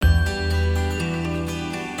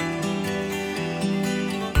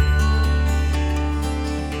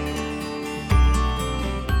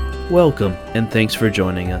Welcome, and thanks for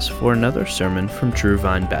joining us for another sermon from True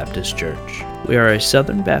Vine Baptist Church. We are a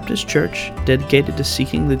Southern Baptist church dedicated to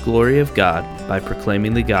seeking the glory of God by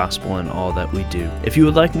proclaiming the gospel in all that we do. If you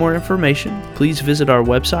would like more information, please visit our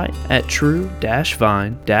website at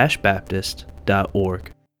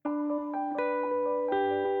true-vine-baptist.org.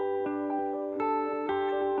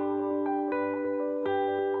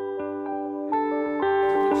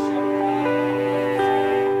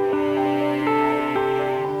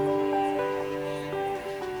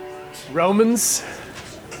 Romans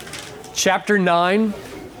chapter 9.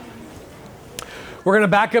 We're going to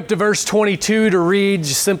back up to verse 22 to read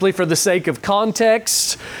just simply for the sake of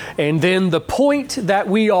context. And then the point that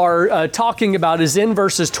we are talking about is in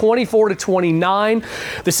verses 24 to 29.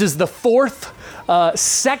 This is the fourth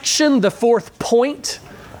section, the fourth point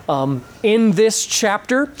in this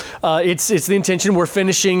chapter. It's the intention we're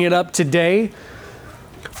finishing it up today.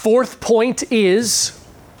 Fourth point is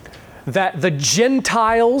that the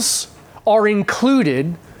Gentiles are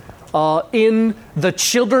included in the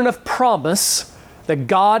children of promise that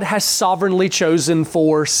God has sovereignly chosen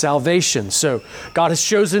for salvation. So God has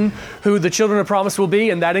chosen who the children of promise will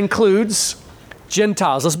be, and that includes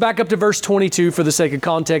Gentiles. Let's back up to verse 22 for the sake of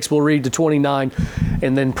context. We'll read to 29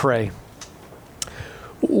 and then pray.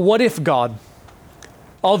 What if God,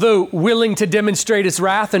 although willing to demonstrate his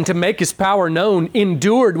wrath and to make his power known,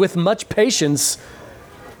 endured with much patience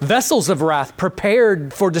vessels of wrath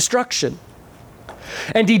prepared for destruction?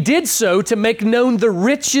 And he did so to make known the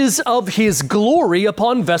riches of his glory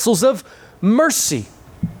upon vessels of mercy,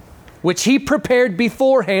 which he prepared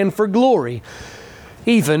beforehand for glory,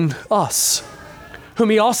 even us, whom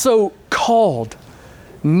he also called,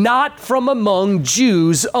 not from among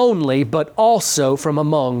Jews only, but also from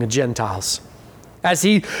among Gentiles. As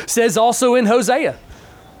he says also in Hosea,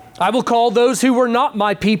 I will call those who were not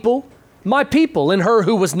my people, and her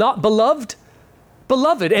who was not beloved,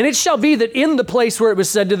 beloved. And it shall be that in the place where it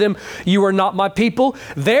was said to them, you are not my people,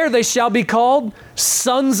 there they shall be called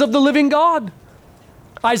sons of the living God.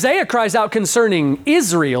 Isaiah cries out concerning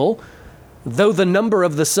Israel, though the number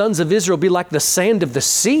of the sons of Israel be like the sand of the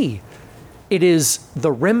sea, it is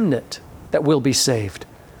the remnant that will be saved.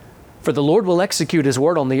 For the Lord will execute his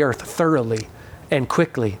word on the earth thoroughly and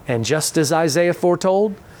quickly. And just as Isaiah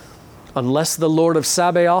foretold, unless the Lord of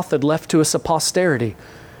Sabaoth had left to us a posterity,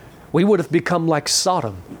 we would have become like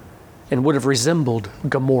Sodom and would have resembled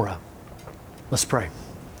Gomorrah. Let's pray.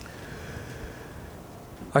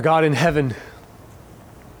 Our God in heaven,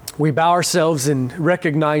 we bow ourselves and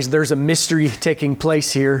recognize there's a mystery taking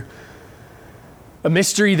place here. A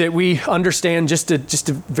mystery that we understand just a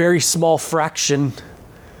very small fraction.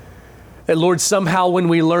 That Lord, somehow when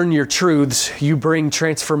we learn your truths, you bring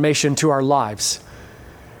transformation to our lives.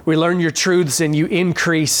 We learn your truths and you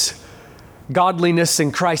increase godliness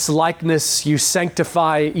and Christ-likeness. You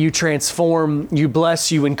sanctify, you transform, you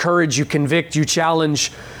bless, you encourage, you convict, you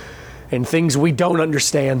challenge, and things we don't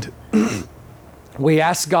understand. We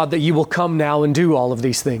ask, God, that you will come now and do all of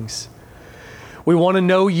these things. We want to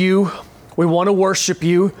know you. We want to worship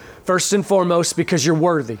you first and foremost because you're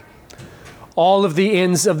worthy. All of the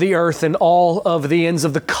ends of the earth and all of the ends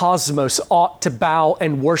of the cosmos ought to bow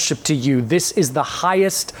and worship to you. This is the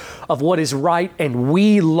highest of what is right, and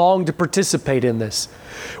we long to participate in this.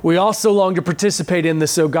 We also long to participate in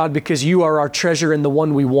this, oh God, because you are our treasure and the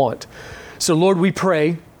one we want. So Lord, we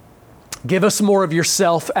pray, give us more of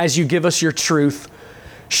yourself as you give us your truth.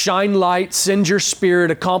 Shine light, send your spirit,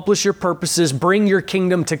 accomplish your purposes, bring your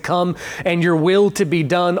kingdom to come and your will to be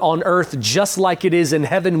done on earth just like it is in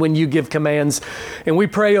heaven when you give commands. And we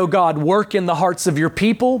pray, oh God, work in the hearts of your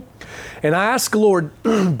people. And I ask, Lord,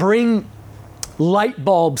 bring light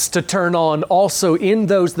bulbs to turn on also in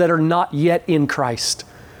those that are not yet in Christ.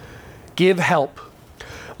 Give help.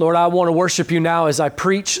 Lord, I want to worship you now as I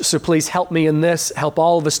preach, so please help me in this. Help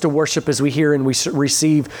all of us to worship as we hear and we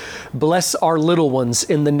receive. Bless our little ones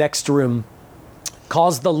in the next room.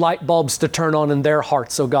 Cause the light bulbs to turn on in their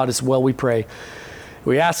hearts, oh God, as well we pray.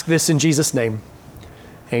 We ask this in Jesus' name.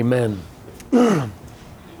 Amen.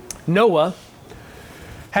 Noah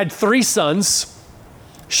had 3 sons,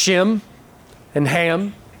 Shem and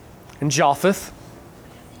Ham and Japheth.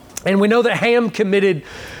 And we know that Ham committed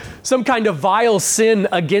some kind of vile sin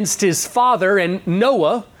against his father, and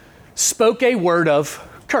Noah spoke a word of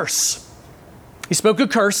curse. He spoke a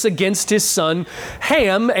curse against his son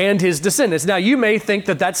Ham and his descendants. Now you may think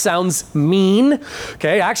that that sounds mean.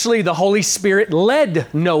 Okay, actually the Holy Spirit led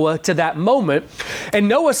Noah to that moment, and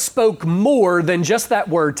Noah spoke more than just that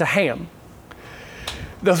word to Ham.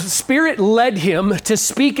 The Spirit led him to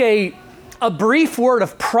speak a brief word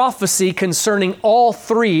of prophecy concerning all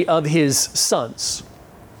 3 of his sons.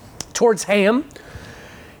 towards Ham.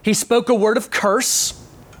 He spoke a word of curse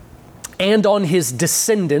and on his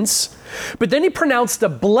descendants, but then he pronounced a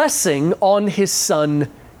blessing on his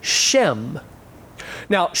son Shem.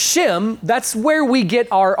 Now, Shem, that's where we get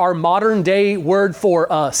our modern day word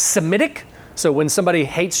for Semitic. So when somebody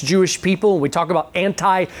hates Jewish people, we talk about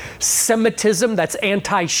anti-Semitism, that's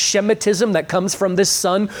anti-Shemitism that comes from this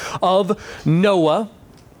son of Noah.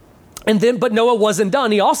 But Noah wasn't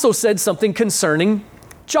done. He also said something concerning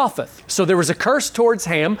Japheth. So there was a curse towards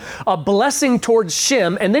Ham, a blessing towards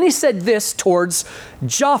Shem, and then he said this towards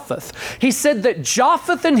Japheth. He said that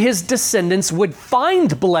Japheth and his descendants would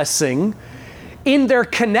find blessing in their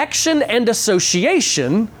connection and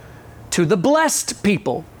association to the blessed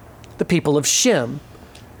people, the people of Shem.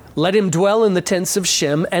 Let him dwell in the tents of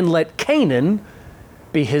Shem, and let Canaan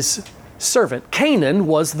be his servant. Canaan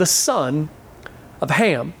was the son of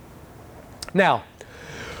Ham. Now,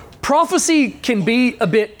 prophecy can be a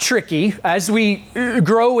bit tricky. As we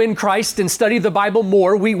grow in Christ and study the Bible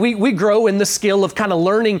more, we grow in the skill of kind of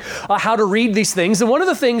learning how to read these things. And one of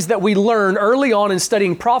the things that we learn early on in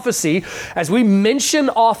studying prophecy, as we mention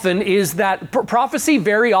often, is that prophecy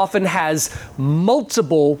very often has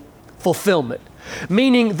multiple fulfillment.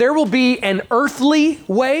 Meaning there will be an earthly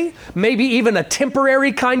way, maybe even a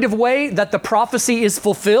temporary kind of way that the prophecy is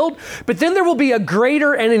fulfilled, but then there will be a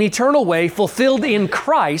greater and an eternal way fulfilled in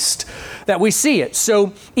Christ that we see it.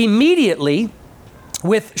 So immediately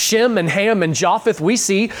with Shem and Ham and Japheth, we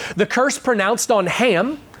see the curse pronounced on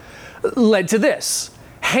Ham led to this.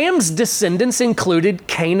 Ham's descendants included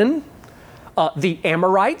Canaan, the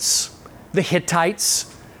Amorites, the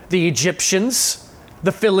Hittites, the Egyptians,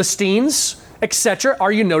 the Philistines, etc.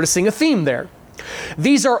 Are you noticing a theme there?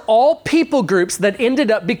 These are all people groups that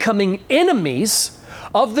ended up becoming enemies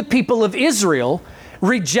of the people of Israel,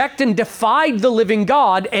 reject and defied the living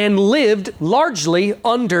God, and lived largely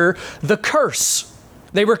under the curse.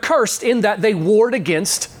 They were cursed in that they warred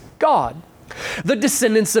against God. The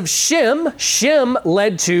descendants of Shem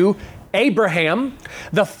led to Abraham,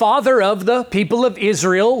 the father of the people of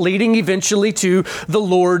Israel, leading eventually to the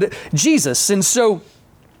Lord Jesus. And so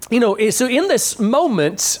in this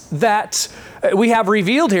moment that we have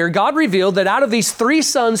revealed here, God revealed that out of these three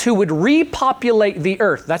sons who would repopulate the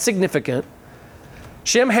earth, that's significant.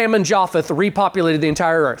 Shem, Ham, and Japheth repopulated the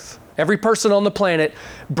entire earth. Every person on the planet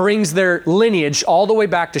brings their lineage all the way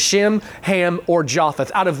back to Shem, Ham, or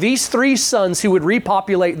Japheth. Out of these three sons who would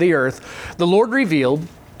repopulate the earth, the Lord revealed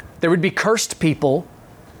there would be cursed people,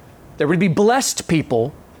 there would be blessed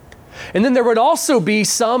people, and then there would also be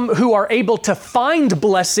some who are able to find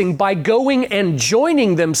blessing by going and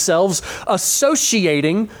joining themselves,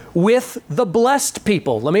 associating with the blessed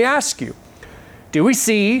people. Let me ask you, do we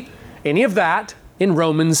see any of that in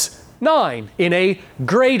Romans 9 in a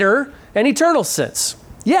greater and eternal sense?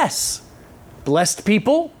 Yes. Blessed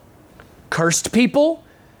people, cursed people,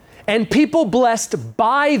 and people blessed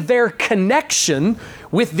by their connection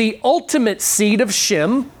with the ultimate seed of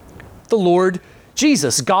Shem, the Lord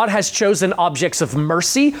Jesus. God has chosen objects of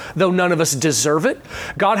mercy, though none of us deserve it.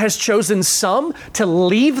 God has chosen some to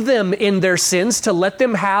leave them in their sins, to let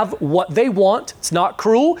them have what they want. It's not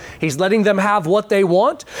cruel. He's letting them have what they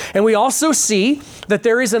want. And we also see that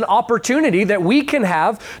there is an opportunity that we can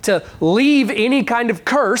have to leave any kind of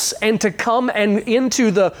curse and to come and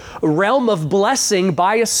into the realm of blessing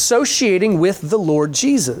by associating with the Lord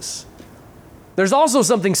Jesus. There's also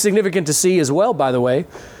something significant to see as well, by the way,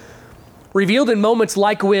 revealed in moments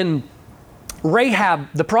like when Rahab,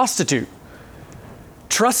 the prostitute,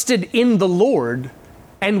 trusted in the Lord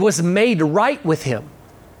and was made right with him.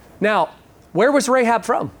 Now, where was Rahab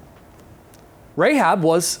from? Rahab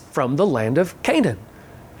was from the land of Canaan.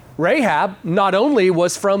 Rahab not only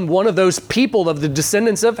was from one of those people of the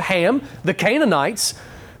descendants of Ham, the Canaanites,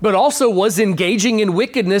 but also was engaging in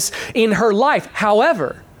wickedness in her life.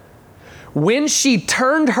 However, when she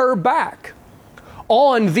turned her back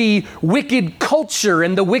on the wicked culture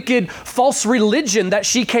and the wicked false religion that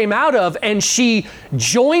she came out of, and she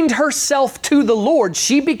joined herself to the Lord,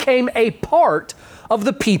 she became a part of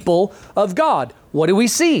the people of God. What do we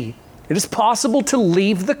see? It is possible to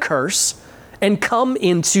leave the curse and come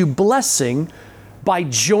into blessing by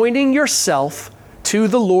joining yourself to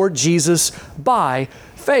the Lord Jesus by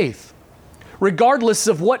faith. Regardless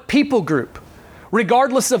of what people group,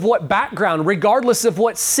 regardless of what background, regardless of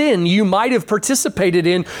what sin you might have participated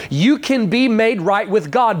in, you can be made right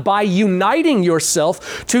with God by uniting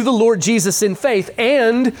yourself to the Lord Jesus in faith.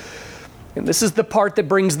 And this is the part that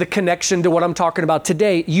brings the connection to what I'm talking about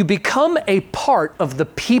today. You become a part of the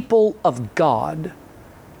people of God.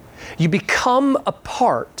 You become a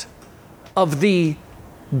part of the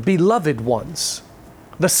beloved ones,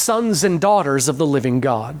 the sons and daughters of the living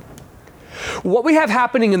God. What we have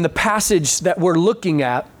happening in the passage that we're looking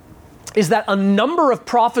at is that a number of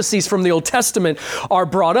prophecies from the Old Testament are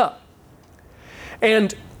brought up.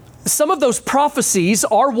 And some of those prophecies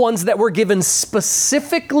are ones that were given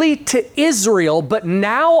specifically to Israel, but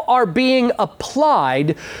now are being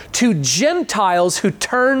applied to Gentiles who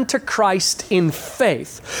turn to Christ in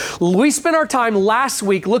faith. We spent our time last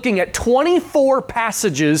week looking at 24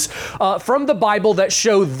 passages from the Bible that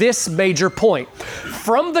show this major point.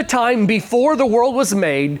 From the time before the world was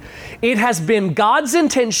made, it has been God's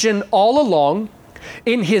intention all along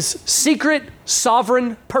in His secret,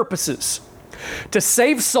 sovereign purposes to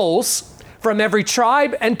save souls from every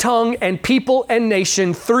tribe and tongue and people and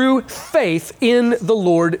nation through faith in the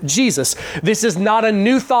Lord Jesus. This is not a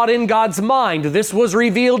new thought in God's mind. This was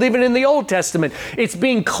revealed even in the Old Testament. It's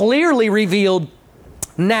being clearly revealed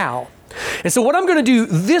now. And so what I'm going to do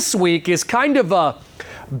this week is kind of a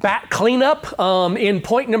back cleanup in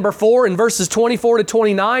point number 4 in verses 24 to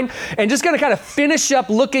 29, and just going to kind of finish up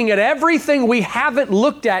looking at everything we haven't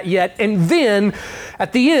looked at yet. And then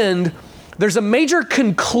at the end, there's a major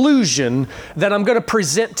conclusion that I'm going to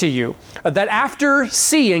present to you, that after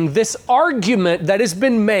seeing this argument that has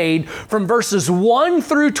been made from verses 1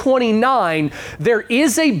 through 29, there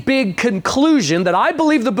is a big conclusion that I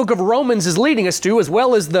believe the book of Romans is leading us to, as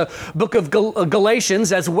well as the book of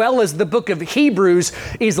Galatians, as well as the book of Hebrews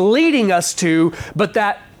is leading us to, but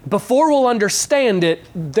that before we'll understand it,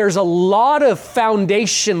 there's a lot of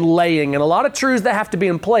foundation laying and a lot of truths that have to be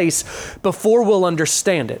in place before we'll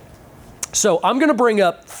understand it. So I'm going to bring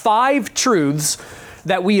up 5 truths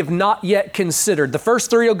that we have not yet considered. The first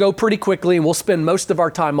 3 will go pretty quickly, and we'll spend most of our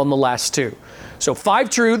time on the last 2. So 5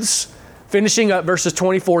 truths, finishing up verses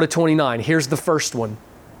 24 to 29. Here's the first one.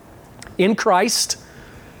 In Christ,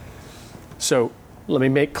 so let me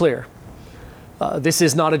make clear, this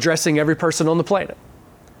is not addressing every person on the planet.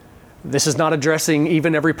 This is not addressing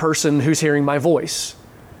even every person who's hearing my voice.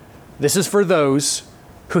 This is for those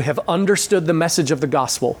who have understood the message of the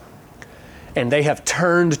gospel, and they have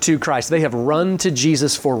turned to Christ. They have run to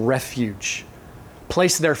Jesus for refuge,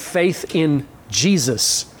 placed their faith in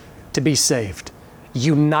Jesus to be saved,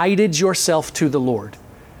 united yourself to the Lord.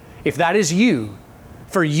 If that is you,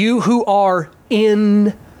 for you who are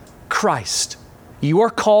in Christ, you are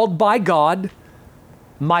called by God,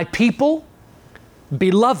 my people,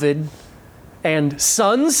 beloved, and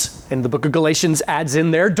sons, and the book of Galatians adds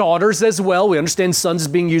in there daughters as well. We understand sons is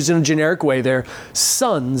being used in a generic way there.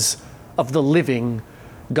 Sons of the living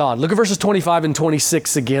God. Look at verses 25 and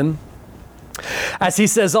 26 again. As he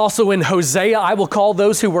says also in Hosea, I will call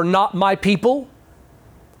those who were not my people,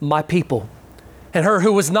 and her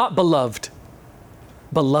who was not beloved,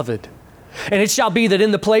 beloved. And it shall be that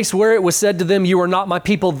in the place where it was said to them, you are not my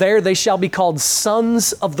people, there they shall be called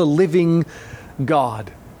sons of the living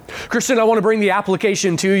God. Christian, I want to bring the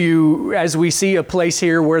application to you as we see a place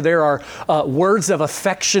here where there are words of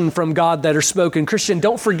affection from God that are spoken. Christian,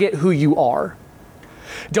 don't forget who you are.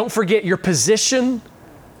 Don't forget your position.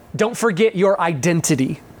 Don't forget your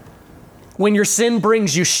identity. When your sin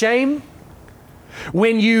brings you shame,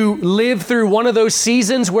 when you live through one of those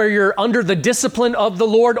seasons where you're under the discipline of the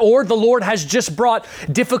Lord, or the Lord has just brought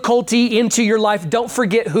difficulty into your life, don't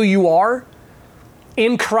forget who you are.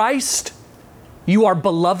 In Christ, you are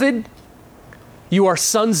beloved. You are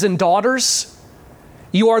sons and daughters.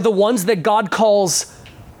 You are the ones that God calls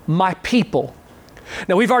my people.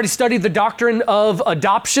 Now, we've already studied the doctrine of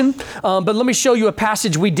adoption, but let me show you a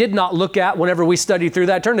passage we did not look at whenever we studied through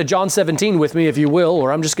that. Turn to John 17 with me, if you will,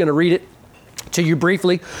 or I'm just going to read it to you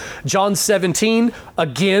briefly. John 17,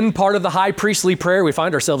 again, part of the high priestly prayer. We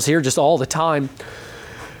find ourselves here just all the time.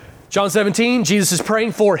 John 17, Jesus is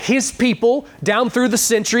praying for His people down through the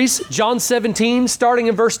centuries. John 17, starting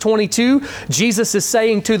in verse 22, Jesus is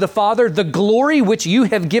saying to the Father, the glory which you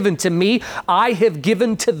have given to me, I have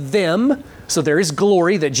given to them. So there is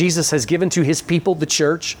glory that Jesus has given to His people, the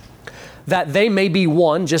church, that they may be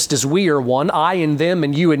one, just as we are one, I and them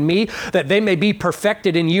and you and me, that they may be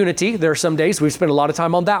perfected in unity. There are some days we've spent a lot of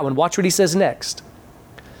time on that one. Watch what He says next.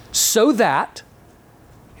 So that,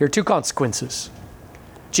 here are 2 consequences.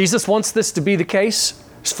 Jesus wants this to be the case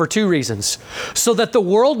for 2 reasons. So that the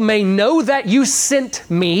world may know that you sent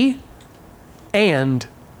me and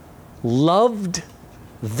loved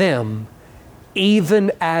them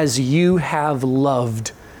even as you have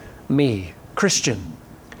loved me. Christian,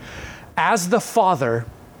 as the Father,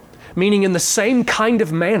 meaning in the same kind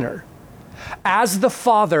of manner, as the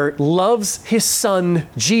Father loves His Son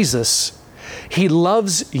Jesus, He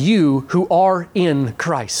loves you who are in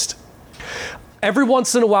Christ. Every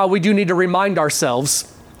once in a while, we do need to remind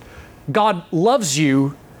ourselves God loves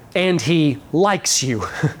you and He likes you.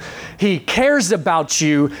 He cares about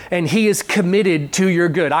you and He is committed to your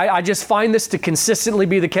good. I just find this to consistently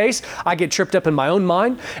be the case. I get tripped up in my own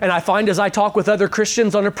mind, and I find as I talk with other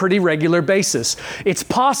Christians on a pretty regular basis. It's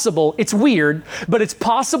possible, it's weird, but it's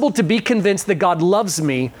possible to be convinced that God loves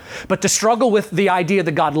me, but to struggle with the idea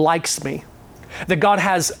that God likes me, that God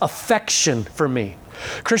has affection for me.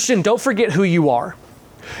 Christian, don't forget who you are.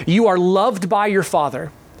 You are loved by your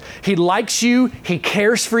Father. He likes you. He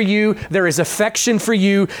cares for you. There is affection for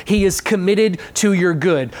you. He is committed to your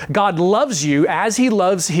good. God loves you as He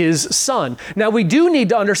loves His Son. Now, we do need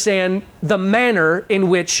to understand the manner in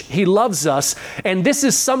which He loves us, and this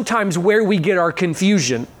is sometimes where we get our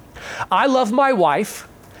confusion. I love my wife,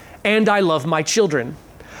 and I love my children.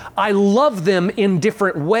 I love them in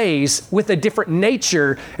different ways, with a different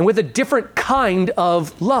nature, and with a different kind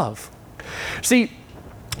of love. See,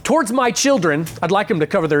 towards my children, I'd like them to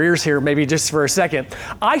cover their ears here maybe just for a second.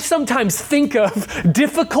 I sometimes think of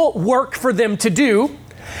difficult work for them to do,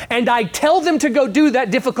 and I tell them to go do that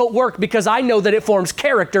difficult work because I know that it forms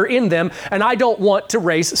character in them, and I don't want to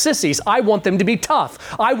raise sissies. I want them to be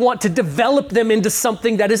tough. I want to develop them into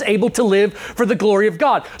something that is able to live for the glory of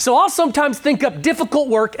God. So I'll sometimes think up difficult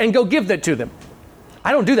work and go give that to them.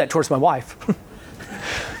 I don't do that towards my wife.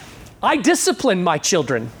 I discipline my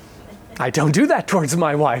children. I don't do that towards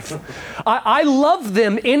my wife. I love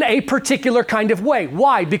them in a particular kind of way.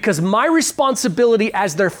 Why? Because my responsibility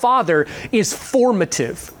as their father is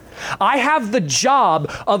formative. I have the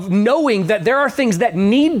job of knowing that there are things that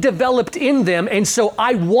need developed in them, and so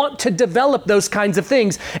I want to develop those kinds of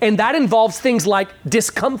things, and that involves things like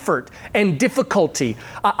discomfort and difficulty.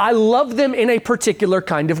 I love them in a particular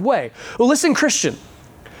kind of way. Well, listen, Christian.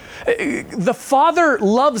 The Father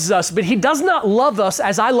loves us, but He does not love us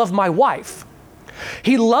as I love my wife.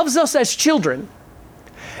 He loves us as children.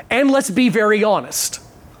 And let's be very honest.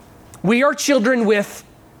 We are children with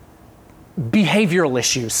behavioral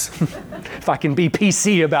issues, if I can be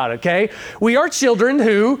PC about it, okay? We are children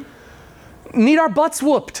who need our butts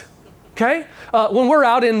whooped. Okay? When we're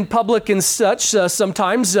out in public and such,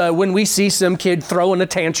 sometimes when we see some kid throwing a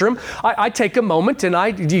tantrum, I take a moment and I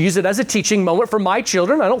use it as a teaching moment for my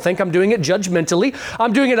children. I don't think I'm doing it judgmentally.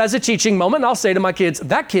 I'm doing it as a teaching moment, and I'll say to my kids,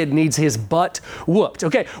 that kid needs his butt whooped.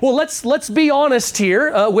 Okay, well, let's be honest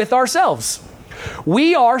here with ourselves.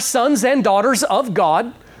 We are sons and daughters of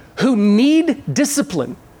God who need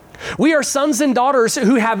discipline. We are sons and daughters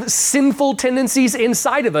who have sinful tendencies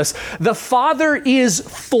inside of us. The Father is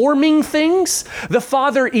forming things. The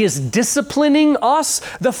Father is disciplining us.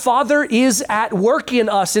 The Father is at work in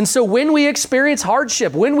us. And so when we experience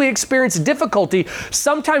hardship, when we experience difficulty,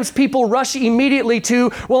 sometimes people rush immediately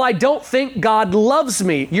to, well, I don't think God loves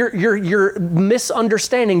me. You're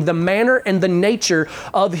misunderstanding the manner and the nature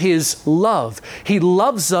of His love. He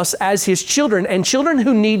loves us as His children, and children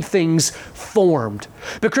who need things formed.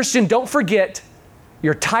 But Christian, don't forget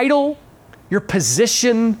your title, your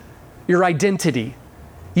position, your identity.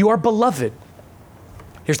 You are beloved.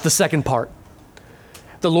 Here's the second part.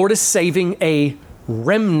 The Lord is saving a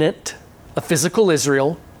remnant of physical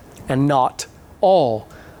Israel and not all.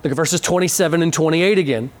 Look at verses 27 and 28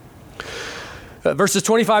 again. Verses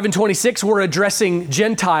 25 and 26, we're addressing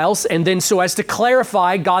Gentiles, and then so as to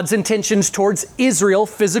clarify God's intentions towards Israel,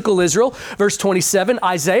 physical Israel. Verse 27,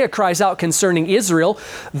 Isaiah cries out concerning Israel,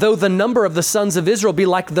 though the number of the sons of Israel be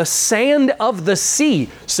like the sand of the sea.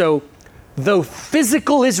 So, though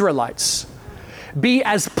physical Israelites be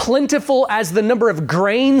as plentiful as the number of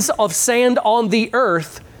grains of sand on the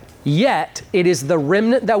earth, yet it is the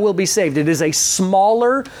remnant that will be saved. It is a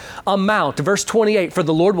smaller amount. Verse 28, for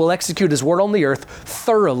the Lord will execute His word on the earth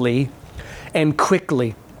thoroughly and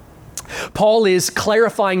quickly. Paul is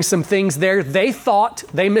clarifying some things there. They thought,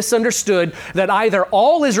 they misunderstood that either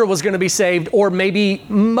all Israel was going to be saved or maybe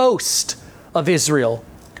most of Israel.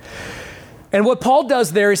 And what Paul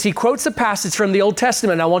does there is he quotes a passage from the Old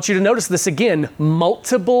Testament. I want you to notice this again,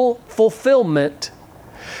 multiple fulfillment.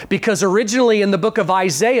 Because originally in the book of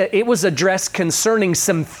Isaiah, it was addressed concerning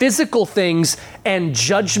some physical things and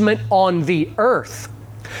judgment on the earth.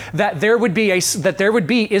 That there would be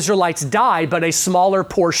Israelites die, but a smaller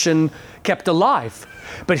portion kept alive.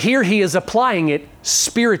 But here he is applying it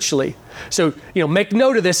spiritually. So, make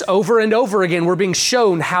note of this over and over again. We're being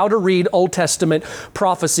shown how to read Old Testament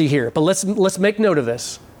prophecy here. But let's make note of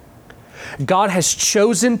this. God has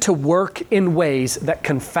chosen to work in ways that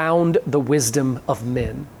confound the wisdom of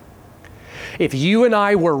men. If you and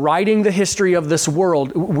I were writing the history of this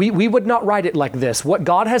world, we would not write it like this. What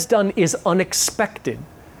God has done is unexpected.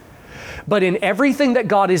 But in everything that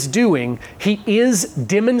God is doing, He is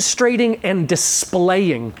demonstrating and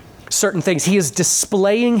displaying certain things. He is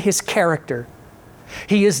displaying his character.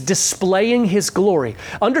 He is displaying his glory.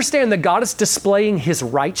 Understand that God is displaying his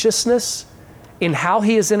righteousness in how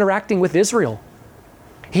he is interacting with Israel.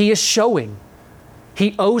 He is showing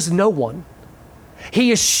he owes no one.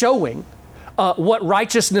 He is showing what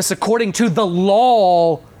righteousness according to the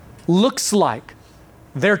law looks like.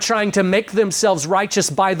 They're trying to make themselves righteous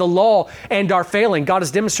by the law and are failing. God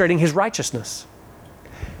is demonstrating his righteousness.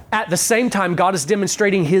 At the same time, God is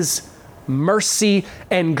demonstrating his mercy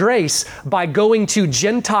and grace by going to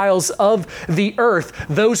Gentiles of the earth,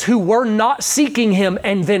 those who were not seeking him,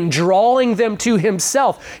 and then drawing them to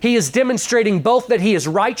himself. He is demonstrating both that he is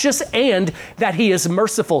righteous and that he is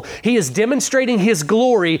merciful. He is demonstrating his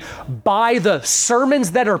glory by the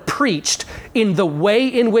sermons that are preached in the way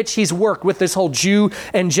in which he's worked with this whole Jew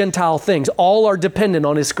and Gentile things. All are dependent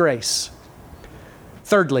on his grace.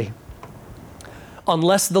 Thirdly,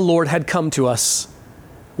 unless the Lord had come to us,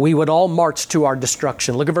 we would all march to our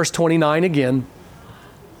destruction. Look at verse 29 again.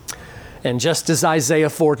 And just as Isaiah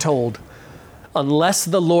foretold, unless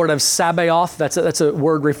the Lord of Sabaoth, that's a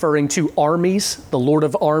word referring to armies, the Lord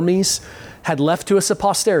of armies, had left to us a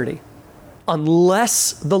posterity,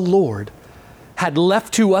 unless the Lord had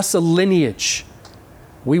left to us a lineage,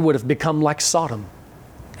 we would have become like Sodom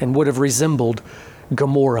and would have resembled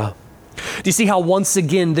Gomorrah. Do you see how once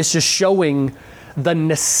again this is showing the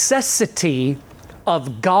necessity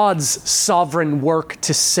of God's sovereign work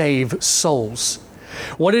to save souls?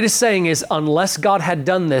 What it is saying is, unless God had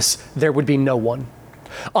done this, there would be no one.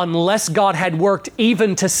 Unless God had worked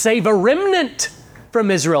even to save a remnant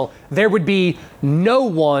from Israel, there would be no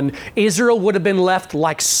one. Israel would have been left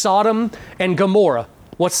like Sodom and Gomorrah.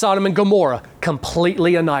 What's Sodom and Gomorrah?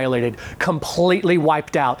 Completely annihilated, completely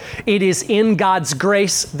wiped out. It is in God's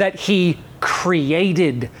grace that he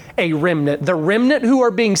created a remnant. The remnant who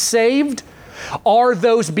are being saved are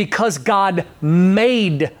those because God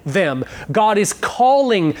made them. God is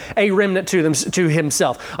calling a remnant to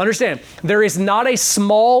himself. Understand, there is not a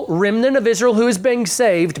small remnant of Israel who is being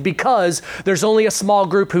saved because there's only a small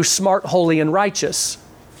group who's smart, holy, and righteous.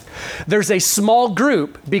 There's a small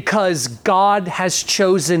group because God has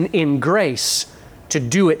chosen in grace to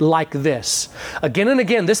do it like this. Again and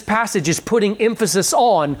again, this passage is putting emphasis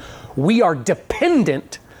on we are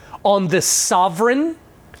dependent on the sovereign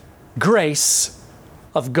grace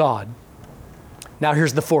of God. Now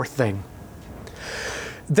here's the fourth thing.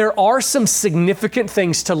 There are some significant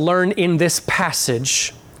things to learn in this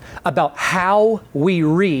passage about how we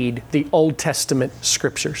read the Old Testament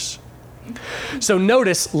scriptures. So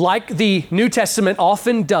notice, like the New Testament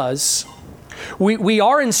often does, we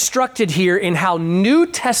are instructed here in how New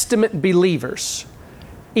Testament believers,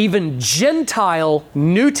 even Gentile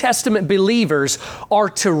New Testament believers, are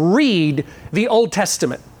to read the Old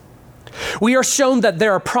Testament. We are shown that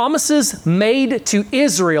there are promises made to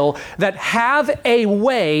Israel that have a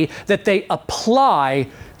way that they apply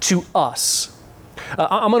to us.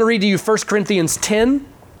 I'm going to read to you 1 Corinthians 10,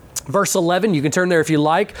 verse 11. You can turn there if you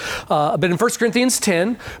like. But in 1 Corinthians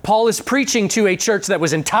 10, Paul is preaching to a church that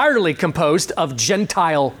was entirely composed of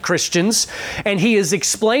Gentile Christians. And he is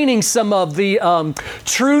explaining some of the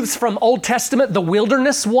truths from Old Testament, the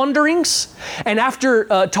wilderness wanderings. And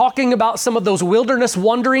after talking about some of those wilderness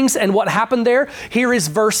wanderings and what happened there, here is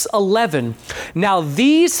verse 11. Now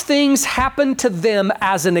these things happened to them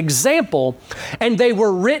as an example, and they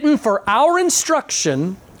were written for our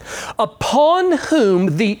instruction, upon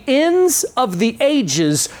whom the ends of the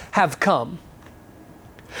ages have come.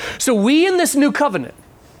 So we in this new covenant,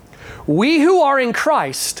 we who are in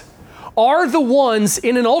Christ, are the ones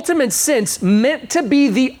in an ultimate sense meant to be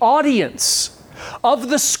the audience of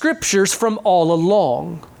the scriptures from all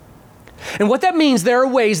along. And what that means, there are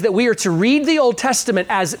ways that we are to read the Old Testament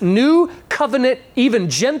as new covenant, even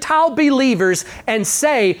Gentile believers, and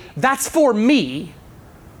say, that's for me.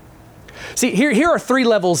 See, here are three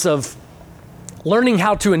levels of learning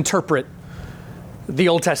how to interpret the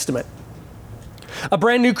Old Testament. A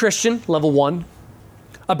brand new Christian, level 1.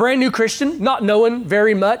 A brand new Christian, not knowing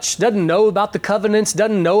very much, doesn't know about the covenants,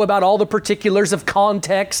 doesn't know about all the particulars of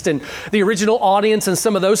context and the original audience and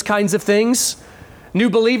some of those kinds of things. New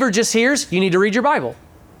believer just hears, you need to read your Bible.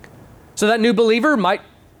 So that new believer might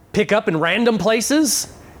pick up in random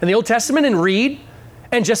places in the Old Testament and read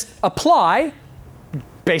and just apply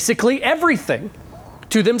basically everything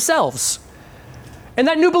to themselves. And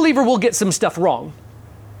that new believer will get some stuff wrong.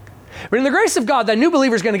 But in the grace of God, that new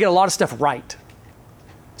believer is going to get a lot of stuff right.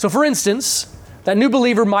 So for instance, that new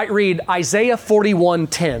believer might read Isaiah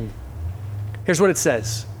 41:10. Here's what it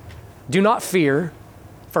says. Do not fear,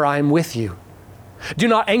 for I am with you. Do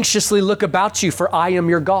not anxiously look about you, for I am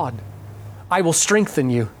your God. I will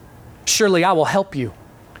strengthen you. Surely I will help you.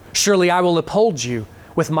 Surely I will uphold you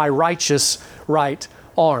with my righteous right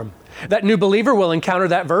arm. That new believer will encounter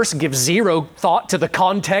that verse, give zero thought to the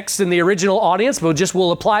context in the original audience, but just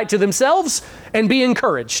will apply it to themselves and be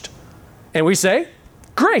encouraged. And we say,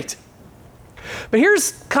 great. But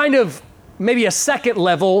here's kind of maybe a second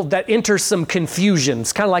level that enters some confusion.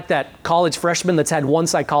 It's kind of like that college freshman that's had one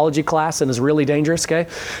psychology class and is really dangerous, okay?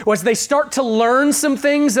 As they start to learn some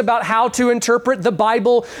things about how to interpret the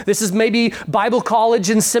Bible, this is maybe Bible college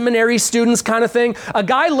and seminary students kind of thing, a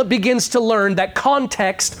guy begins to learn that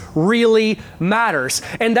context really matters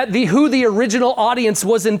and that who the original audience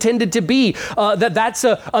was intended to be, that's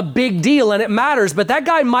a big deal and it matters. But that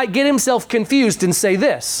guy might get himself confused and say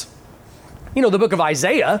this. You know, the book of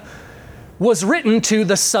Isaiah was written to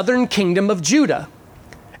the southern kingdom of Judah.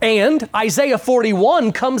 And Isaiah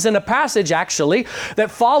 41 comes in a passage, actually, that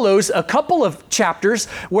follows a couple of chapters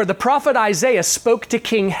where the prophet Isaiah spoke to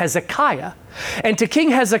King Hezekiah. And to King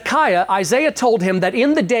Hezekiah, Isaiah told him that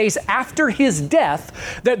in the days after his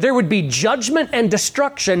death, that there would be judgment and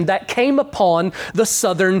destruction that came upon the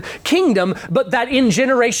southern kingdom, but that in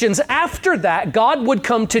generations after that, God would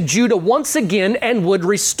come to Judah once again and would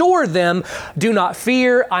restore them. Do not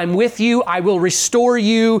fear, I'm with you, I will restore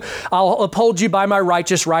you, I'll uphold you by my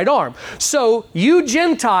righteous right arm. So you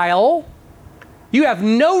Gentile, you have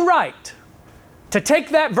no right to take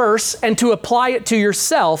that verse and to apply it to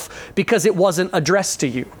yourself because it wasn't addressed to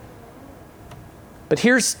you. But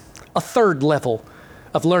here's a third level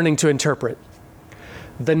of learning to interpret.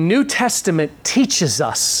 The New Testament teaches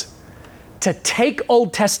us to take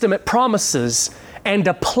Old Testament promises and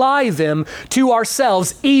apply them to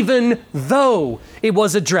ourselves, even though it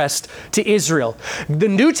was addressed to Israel. The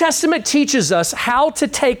New Testament teaches us how to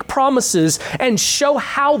take promises and show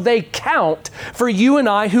how they count for you and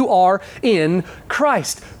I who are in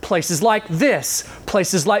Christ. Places like this,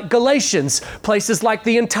 places like Galatians, places like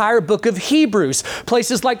the entire book of Hebrews,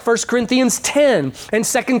 places like 1 Corinthians 10 and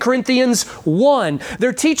 2 Corinthians 1.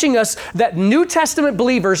 They're teaching us that New Testament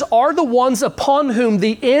believers are the ones upon whom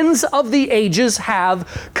the ends of the ages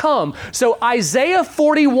have come. So Isaiah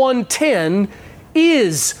 41:10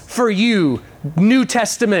 is for you, New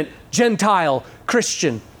Testament, Gentile,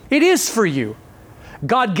 Christian. It is for you.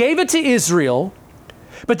 God gave it to Israel,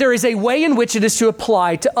 but there is a way in which it is to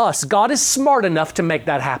apply to us. God is smart enough to make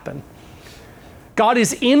that happen. God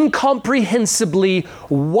is incomprehensibly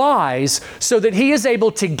wise so that He is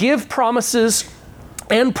able to give promises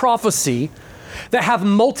and prophecy that have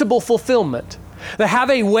multiple fulfillment, that have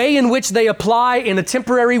a way in which they apply in a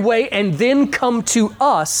temporary way and then come to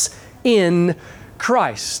us in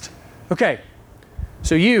Christ. Okay,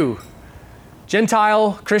 so you,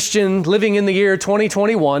 Gentile, Christian, living in the year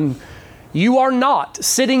 2021, you are not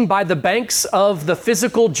sitting by the banks of the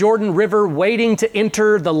physical Jordan River waiting to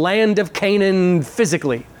enter the land of Canaan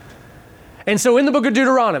physically. And so in the book of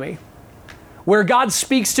Deuteronomy, where God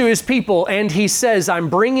speaks to His people and He says, I'm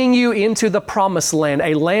bringing you into the promised land,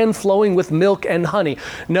 a land flowing with milk and honey.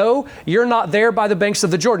 No, you're not there by the banks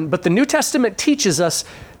of the Jordan, but the New Testament teaches us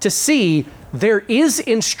to see there is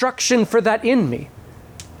instruction for that in me.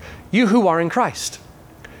 You who are in Christ,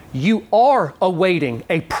 you are awaiting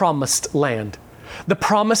a promised land, the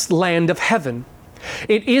promised land of heaven.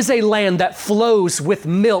 It is a land that flows with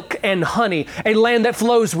milk and honey, a land that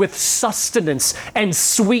flows with sustenance and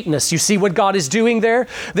sweetness. You see what God is doing there?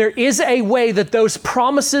 There is a way that those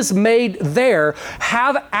promises made there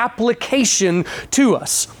have application to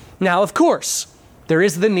us. Now, of course, there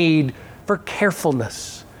is the need for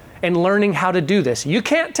carefulness and learning how to do this. You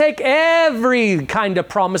can't take every kind of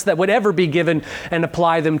promise that would ever be given and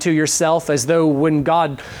apply them to yourself as though when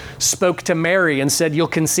God spoke to Mary and said, you'll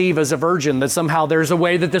conceive as a virgin, that somehow there's a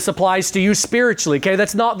way that this applies to you spiritually. Okay,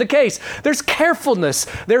 that's not the case. There's carefulness.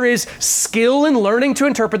 There is skill in learning to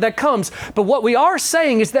interpret that comes. But what we are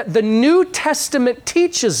saying is that the New Testament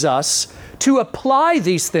teaches us to apply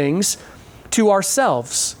these things to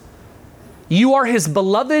ourselves. You are His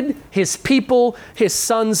beloved, His people, His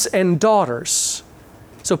sons and daughters.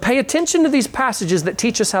 So pay attention to these passages that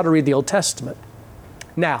teach us how to read the Old Testament.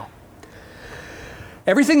 Now,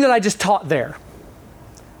 everything that I just taught there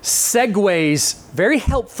segues very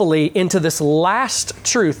helpfully into this last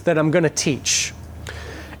truth that I'm going to teach.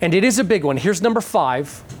 And it is a big one. Here's number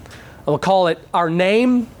 5. I will call it our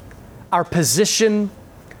name, our position,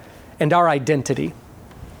 and our identity.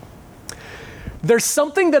 There's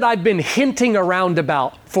something that I've been hinting around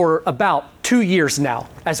about for about 2 years now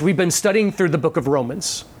as we've been studying through the book of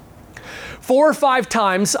Romans. 4 or 5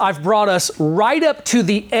 times I've brought us right up to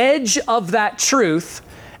the edge of that truth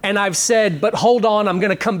and I've said, but hold on, I'm going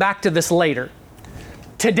to come back to this later.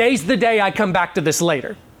 Today's the day I come back to this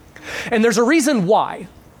later. And there's a reason why.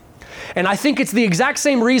 And I think it's the exact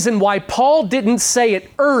same reason why Paul didn't say it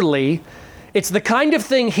early. It's the kind of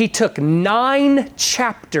thing he took 9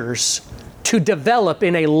 chapters to develop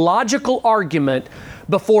in a logical argument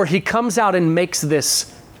before he comes out and makes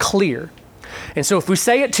this clear. And so if we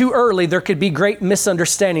say it too early, there could be great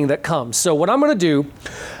misunderstanding that comes. So what I'm going to do,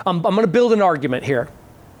 I'm going to build an argument here.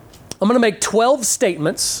 I'm going to make 12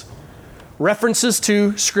 statements, references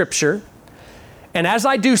to Scripture. And as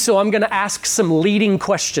I do so, I'm going to ask some leading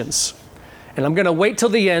questions. And I'm going to wait till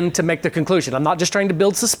the end to make the conclusion. I'm not just trying to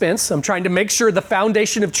build suspense. I'm trying to make sure the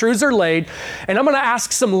foundation of truths are laid. And I'm going to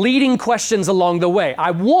ask some leading questions along the way.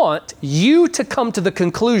 I want you to come to the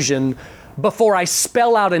conclusion before I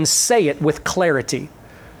spell out and say it with clarity.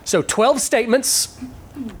 So 12 statements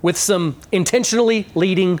with some intentionally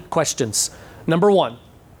leading questions. Number 1,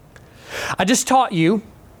 I just taught you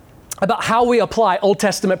about how we apply Old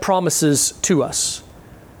Testament promises to us.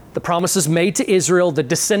 The promises made to Israel, the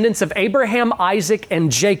descendants of Abraham, Isaac,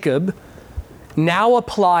 and Jacob, now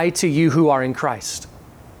apply to you who are in Christ.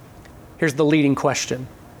 Here's the leading question.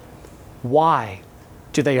 Why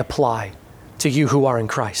do they apply to you who are in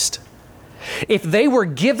Christ? If they were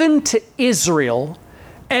given to Israel,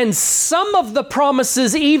 and some of the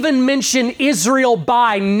promises even mention Israel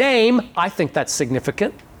by name, I think that's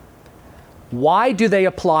significant. Why do they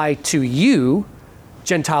apply to you,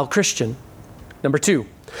 Gentile Christian? Number 2,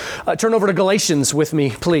 turn over to Galatians with me,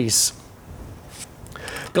 please.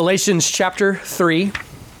 Galatians chapter 3.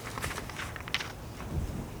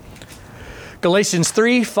 Galatians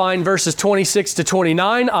 3, find verses 26 to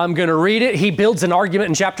 29. I'm going to read it. He builds an argument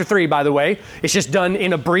in chapter 3, by the way. It's just done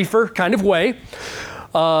in a briefer kind of way.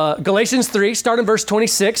 Galatians 3, start in verse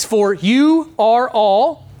 26. For you are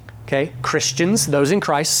all, Christians, those in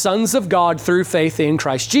Christ, sons of God through faith in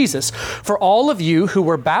Christ Jesus. For all of you who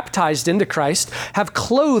were baptized into Christ have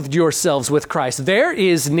clothed yourselves with Christ. There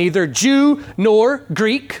is neither Jew nor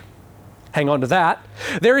Greek. Hang on to that.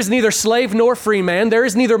 There is neither slave nor free man. There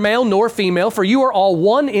is neither male nor female, for you are all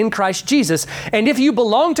one in Christ Jesus. And if you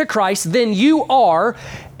belong to Christ, then you are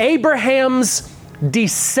Abraham's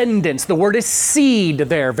descendants. The word is seed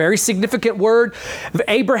there. Very significant word.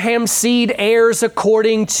 Abraham's seed, heirs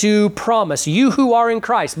according to promise. You who are in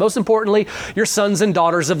Christ. Most importantly, you're sons and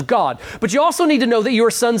daughters of God. But you also need to know that you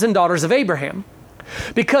are sons and daughters of Abraham.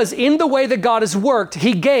 Because in the way that God has worked,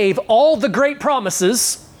 He gave all the great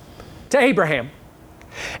promises to Abraham.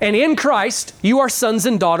 And in Christ, you are sons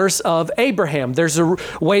and daughters of Abraham. There's a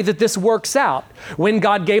way that this works out. When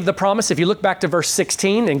God gave the promise, if you look back to verse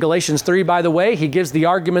 16 in Galatians 3, by the way, he gives the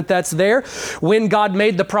argument that's there. When God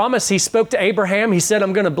made the promise, He spoke to Abraham. He said,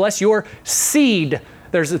 I'm going to bless your seed.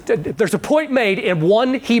 There's a point made in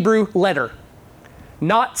one Hebrew letter.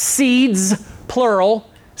 Not seeds,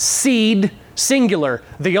 plural, seed, singular.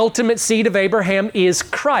 The ultimate seed of Abraham is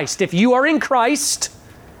Christ. If you are in Christ,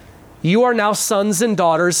 you are now sons and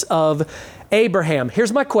daughters of Abraham.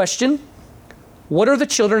 Here's my question. What are the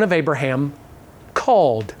children of Abraham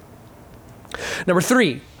called? Number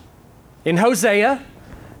 3, in Hosea,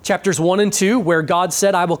 chapters 1 and 2, where God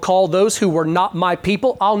said, I will call those who were not my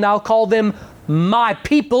people, I'll now call them my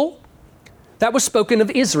people. That was spoken of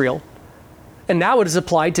Israel. And now it is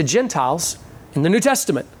applied to Gentiles in the New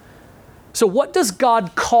Testament. So what does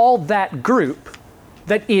God call that group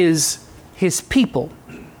that is His people?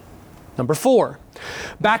 Number 4,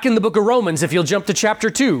 back in the book of Romans, if you'll jump to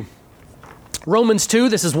chapter 2. Romans 2,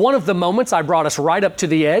 this is one of the moments I brought us right up to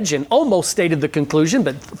the edge and almost stated the conclusion,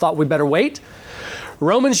 but thought we'd better wait.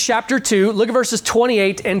 Romans chapter 2, look at verses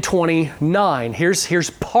 28 and 29. Here's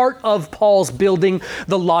part of Paul's building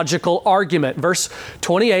the logical argument. Verse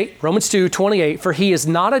 28, Romans 2, 28, for he is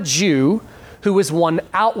not a Jew who is one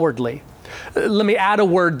outwardly. Let me add a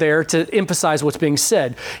word there to emphasize what's being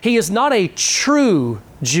said. He is not a true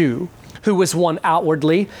Jew who is one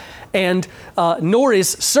outwardly, and nor is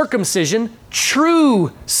circumcision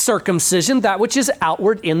true circumcision, that which is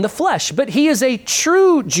outward in the flesh. But he is a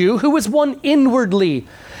true Jew who is one inwardly.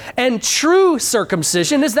 And true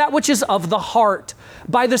circumcision is that which is of the heart,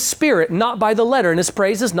 by the Spirit, not by the letter. And his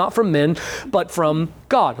praise is not from men, but from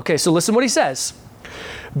God. Okay, so listen what he says.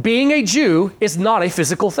 Being a Jew is not a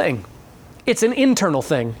physical thing. It's an internal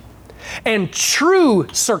thing. And true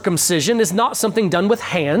circumcision is not something done with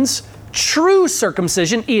hands. True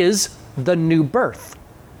circumcision is the new birth.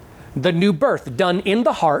 The new birth done in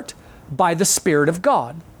the heart by the Spirit of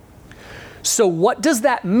God. So what does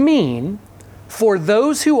that mean for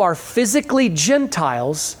those who are physically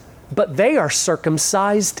Gentiles, but they are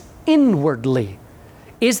circumcised inwardly?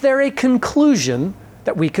 Is there a conclusion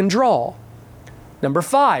that we can draw? Number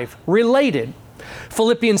 5, related.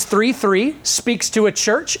 Philippians 3:3 speaks to a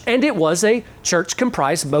church, and it was a church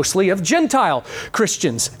comprised mostly of Gentile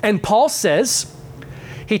Christians. And Paul says,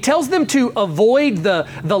 he tells them to avoid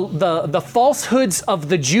the falsehoods of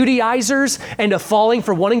the Judaizers and of falling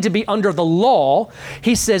for wanting to be under the law.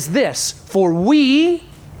 He says this, for we,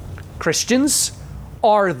 Christians,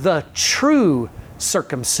 are the true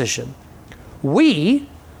circumcision. We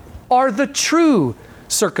are the true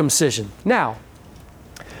circumcision. Now,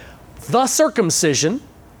 the circumcision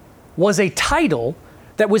was a title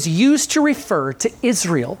that was used to refer to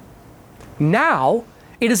Israel. Now,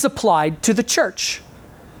 it is applied to the church,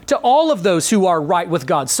 to all of those who are right with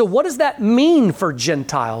God. So what does that mean for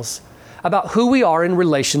Gentiles about who we are in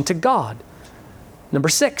relation to God? Number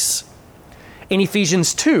 6, in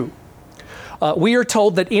Ephesians 2, we are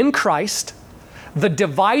told that in Christ, the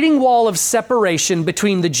dividing wall of separation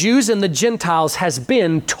between the Jews and the Gentiles has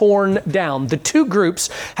been torn down. The two groups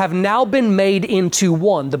have now been made into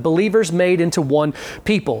one, the believers made into one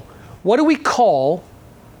people. What do we call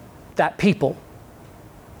that people?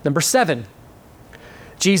 Number 7,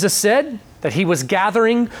 Jesus said that he was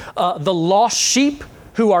gathering the lost sheep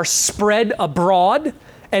who are spread abroad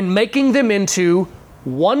and making them into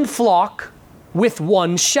one flock with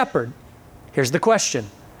one shepherd. Here's the question.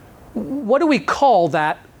 What do we call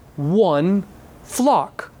that one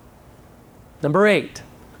flock? Number 8.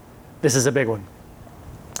 This is a big one.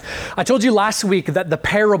 I told you last week that the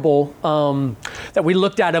parable that we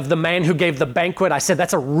looked at of the man who gave the banquet, I said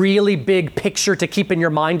that's a really big picture to keep in your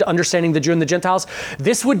mind, understanding the Jew and the Gentiles.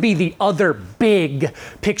 This would be the other big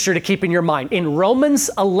picture to keep in your mind. In Romans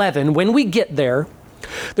 11, when we get there,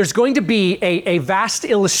 there's going to be a vast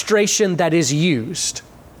illustration that is used.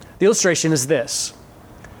 The illustration is this.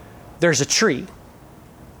 There's a tree,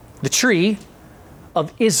 the tree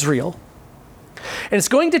of Israel. And it's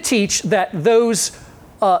going to teach that those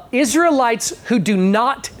Israelites who do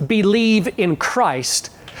not believe in Christ,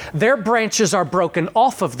 their branches are broken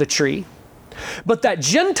off of the tree. But that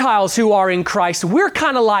Gentiles who are in Christ, we're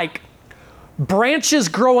kind of like branches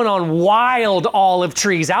growing on wild olive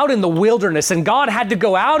trees out in the wilderness. And God had to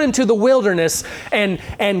go out into the wilderness and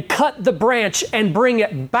cut the branch and bring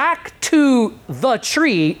it back to the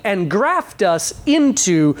tree and graft us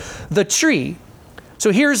into the tree.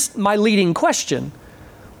 So here's my leading question.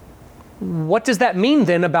 What does that mean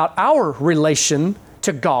then about our relation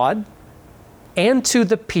to God and to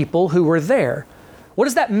the people who were there? What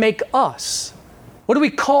does that make us? What do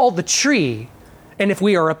we call the tree? And if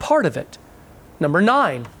we are a part of it? Number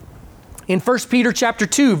 9, in 1 Peter chapter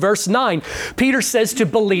 2, verse 9, Peter says to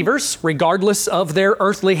believers, regardless of their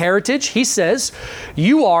earthly heritage, he says,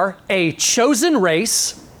 you are a chosen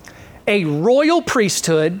race, a royal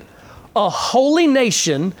priesthood, a holy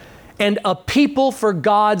nation, and a people for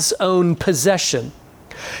God's own possession.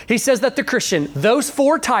 He says that the Christian, those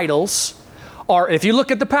 4 titles are, if you look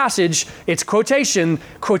at the passage, it's quotation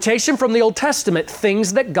from the Old Testament,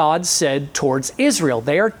 things that God said towards Israel.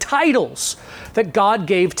 They are titles that God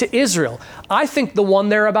gave to Israel. I think the one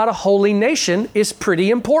there about a holy nation is pretty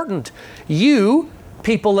important. You,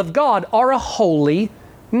 people of God, are a holy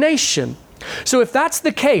nation. So if that's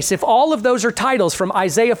the case, if all of those are titles from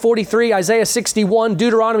Isaiah 43, Isaiah 61,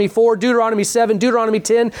 Deuteronomy 4, Deuteronomy 7, Deuteronomy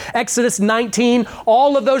 10, Exodus 19,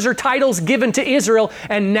 all of those are titles given to Israel.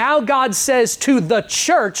 And now God says to the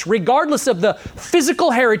church, regardless of the physical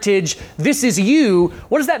heritage, this is you.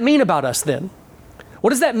 What does that mean about us then? What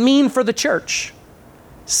does that mean for the church?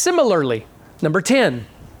 Similarly, number 10,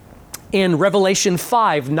 in Revelation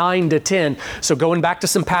 5, 9 to 10. So going back to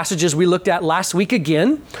some passages we looked at last week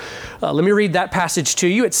again, let me read that passage to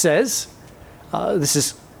you. It says, this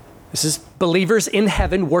is believers in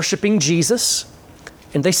heaven worshiping Jesus,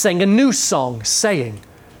 and they sang a new song saying,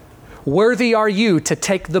 worthy are you to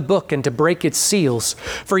take the book and to break its seals,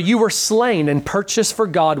 for you were slain and purchased for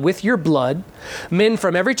God with your blood, men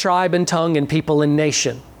from every tribe and tongue and people and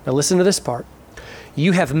nation. Now listen to this part.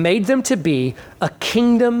 You have made them to be a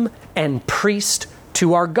kingdom and priest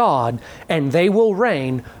to our God, and they will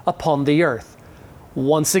reign upon the earth.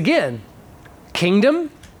 Once again, kingdom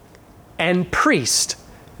and priest.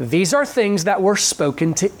 These are things that were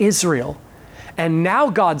spoken to Israel. And now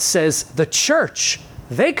God says the church,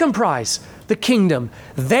 they comprise the kingdom.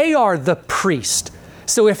 They are the priest.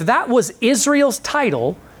 So if that was Israel's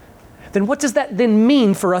title, then what does that then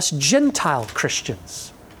mean for us Gentile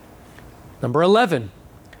Christians? Number 11,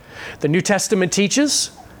 the New Testament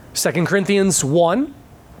teaches, 2 Corinthians 1,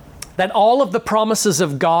 that all of the promises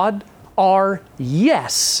of God are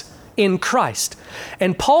yes in Christ.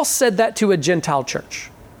 And Paul said that to a Gentile church,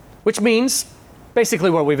 which means basically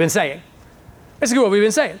what we've been saying.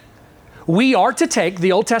 We are to take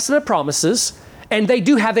the Old Testament promises And they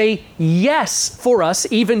do have a yes for us,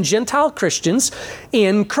 even Gentile Christians,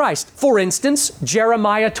 in Christ. For instance,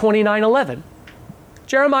 Jeremiah 29:11.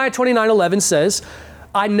 Jeremiah 29:11 says,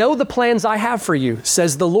 I know the plans I have for you,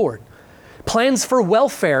 says the Lord. Plans for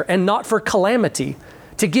welfare and not for calamity,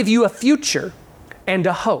 to give you a future and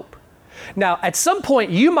a hope. Now, at some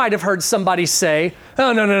point, you might have heard somebody say,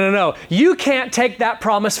 oh, no. You can't take that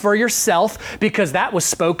promise for yourself because that was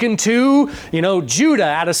spoken to, Judah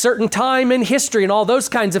at a certain time in history and all those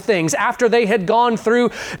kinds of things after they had gone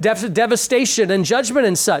through devastation and judgment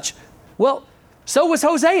and such. Well, so was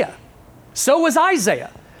Hosea. So was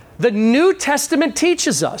Isaiah. The New Testament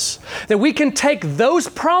teaches us that we can take those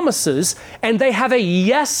promises and they have a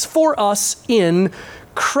yes for us in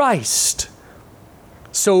Christ.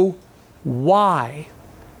 So why?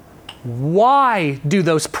 Why do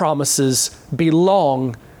those promises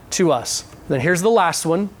belong to us? Then here's the last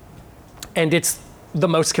one, and it's the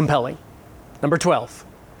most compelling. Number 12.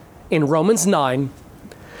 In Romans 9,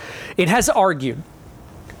 it has argued,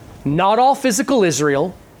 not all physical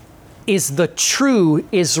Israel is the true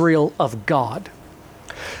Israel of God.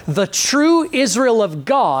 The true Israel of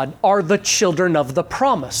God are the children of the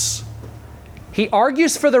promise. He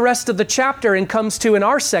argues for the rest of the chapter and comes to in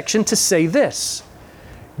our section to say this: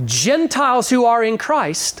 Gentiles who are in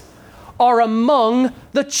Christ are among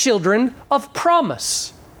the children of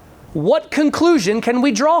promise. What conclusion can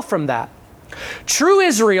we draw from that? True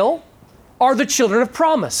Israel are the children of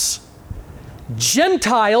promise.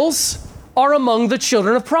 Gentiles are among the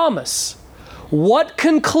children of promise. What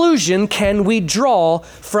conclusion can we draw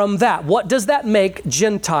from that? What does that make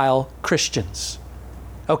Gentile Christians?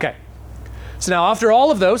 Okay. So now after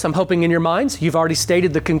all of those, I'm hoping in your minds, you've already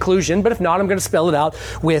stated the conclusion, but if not, I'm going to spell it out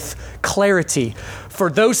with clarity.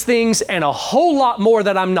 For those things and a whole lot more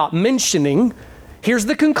that I'm not mentioning, here's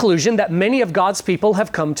the conclusion that many of God's people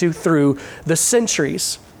have come to through the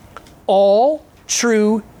centuries. All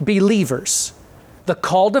true believers, the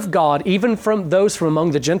called of God, even from those from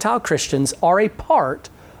among the Gentile Christians, are a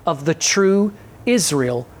part of the true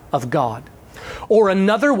Israel of God. Or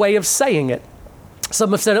another way of saying it,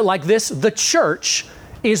 some have said it like this: the church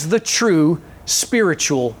is the true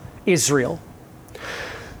spiritual Israel.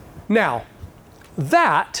 Now,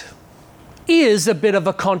 that is a bit of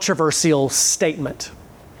a controversial statement.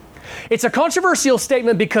 It's a controversial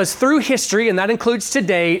statement because through history, and that includes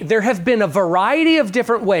today, there have been a variety of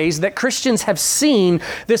different ways that Christians have seen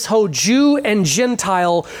this whole Jew and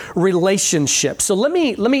Gentile relationship. So let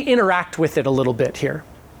me interact with it a little bit here.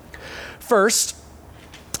 First,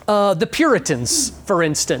 the Puritans, for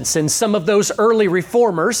instance, and some of those early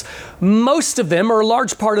reformers, most of them, or a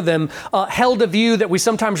large part of them, held a view that we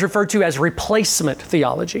sometimes refer to as replacement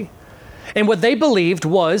theology. And what they believed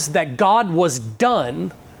was that God was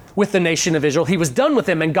done with the nation of Israel. He was done with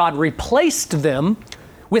them, and God replaced them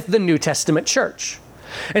with the New Testament church.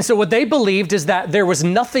 And so what they believed is that there was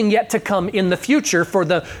nothing yet to come in the future for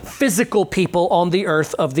the physical people on the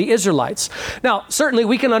earth of the Israelites. Now, certainly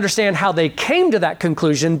we can understand how they came to that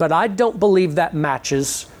conclusion, but I don't believe that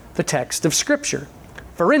matches the text of Scripture.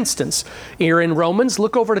 For instance, here in Romans,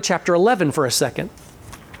 look over to chapter 11 for a second.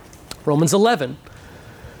 Romans 11.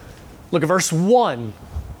 Look at verse 1.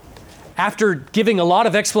 After giving a lot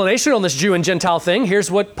of explanation on this Jew and Gentile thing,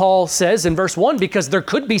 here's what Paul says in verse 1, because there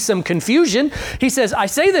could be some confusion. He says, I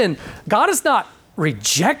say then, God has not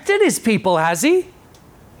rejected his people, has he?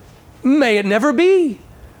 May it never be.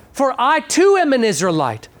 For I too am an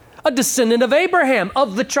Israelite, a descendant of Abraham,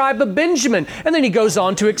 of the tribe of Benjamin. And then he goes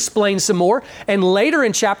on to explain some more. And later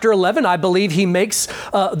in chapter 11, I believe he makes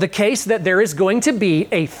the case that there is going to be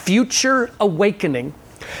a future awakening.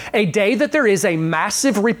 A day that there is a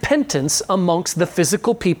massive repentance amongst the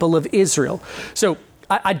physical people of Israel. So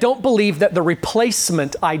I don't believe that the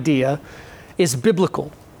replacement idea is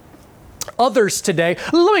biblical. Others today,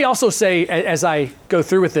 let me also say as I go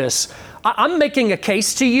through with this, I'm making a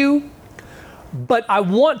case to you, but I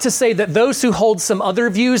want to say that those who hold some other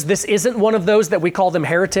views, this isn't one of those that we call them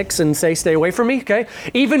heretics and say, stay away from me, okay?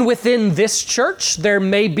 Even within this church, there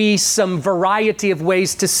may be some variety of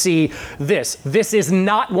ways to see this. This is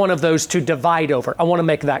not one of those to divide over. I want to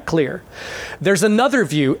make that clear. There's another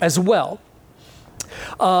view as well.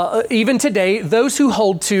 Even today, those who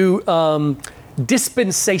hold to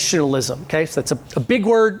dispensationalism, okay? So that's a big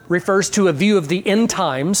word, refers to a view of the end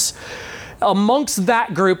times. Amongst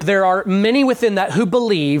that group, there are many within that who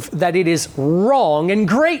believe that it is wrong and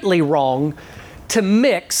greatly wrong to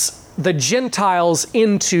mix the Gentiles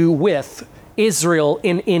into with Israel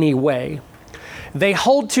in any way. They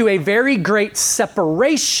hold to a very great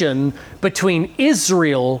separation between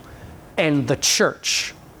Israel and the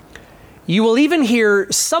church. You will even hear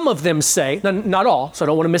some of them say, not all, so I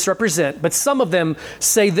don't want to misrepresent, but some of them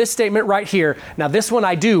say this statement right here. Now, this one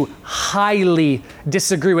I do highly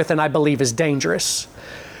disagree with and I believe is dangerous.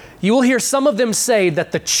 You will hear some of them say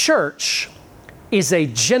that the church is a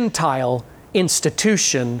Gentile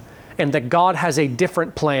institution and that God has a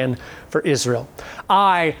different plan for Israel.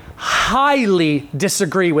 I highly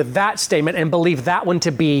disagree with that statement and believe that one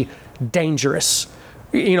to be dangerous.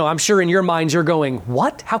 You know, I'm sure in your minds you're going,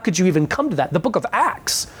 what? How could you even come to that? The book of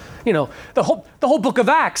Acts. You know, the whole book of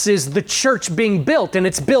Acts is the church being built, and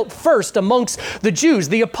it's built first amongst the Jews,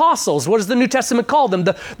 the apostles. What does the New Testament call them?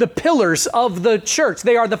 The pillars of the church.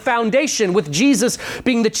 They are the foundation, with Jesus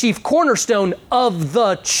being the chief cornerstone of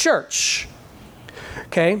the church.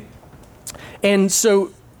 Okay? And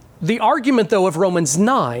so the argument, though, of Romans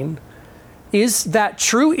 9 is that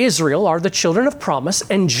true Israel are the children of promise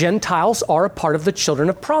and Gentiles are a part of the children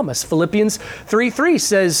of promise. Philippians 3:3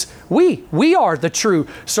 says, we are the true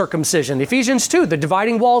circumcision. Ephesians 2, the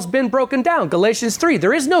dividing wall's been broken down. Galatians 3,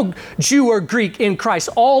 there is no Jew or Greek in Christ.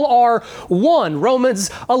 All are one. Romans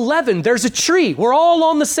 11, there's a tree. We're all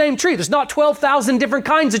on the same tree. There's not 12,000 different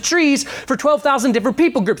kinds of trees for 12,000 different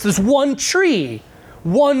people groups. There's one tree,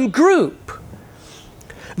 one group.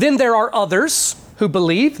 Then there are others who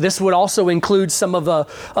believe, this would also include some of the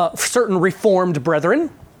certain Reformed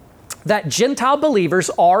brethren, that Gentile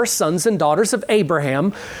believers are sons and daughters of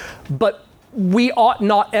Abraham, but we ought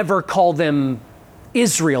not ever call them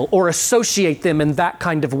Israel or associate them in that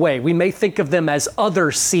kind of way. We may think of them as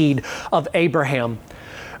other seed of Abraham.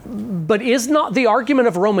 But is not the argument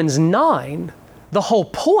of Romans 9 the whole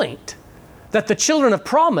point that the children of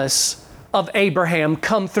promise of Abraham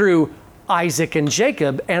come through Isaac and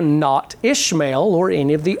Jacob and not Ishmael or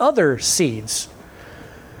any of the other seeds?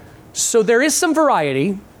 So there is some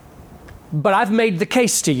variety, but I've made the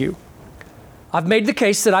case to you. I've made the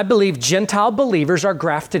case that I believe Gentile believers are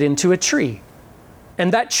grafted into a tree.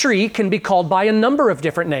 And that tree can be called by a number of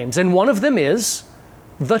different names. And one of them is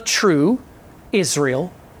the true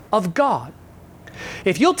Israel of God.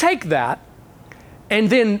 If you'll take that and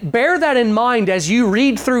then bear that in mind as you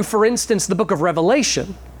read through, for instance, the book of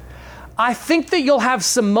Revelation, I think that you'll have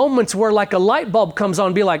some moments where like a light bulb comes on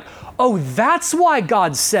and be like, oh, that's why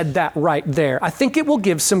God said that right there. I think it will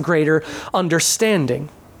give some greater understanding.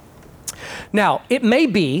 Now, it may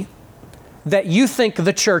be that you think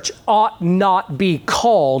the church ought not be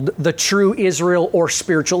called the true Israel or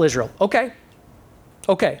spiritual Israel. Okay.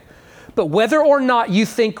 But whether or not you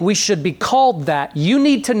think we should be called that, you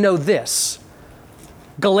need to know this.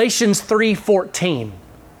 Galatians 3:14.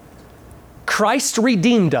 Christ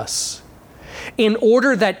redeemed us in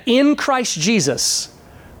order that in Christ Jesus,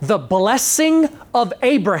 the blessing of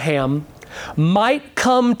Abraham might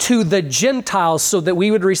come to the Gentiles so that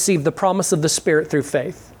we would receive the promise of the Spirit through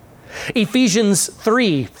faith. Ephesians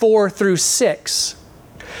 3:4-6.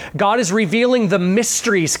 God is revealing the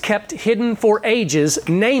mysteries kept hidden for ages,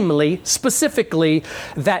 namely, specifically,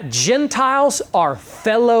 that Gentiles are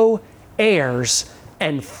fellow heirs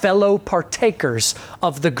and fellow partakers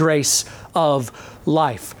of the grace of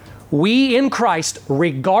life. We in Christ,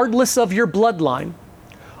 regardless of your bloodline,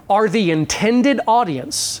 are the intended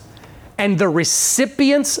audience and the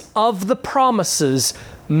recipients of the promises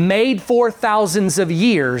made for thousands of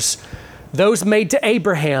years, those made to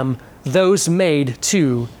Abraham, those made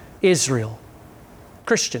to Israel.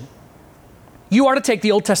 Christian, you are to take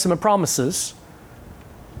the Old Testament promises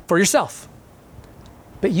for yourself,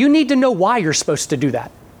 but you need to know why you're supposed to do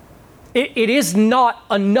that. It is not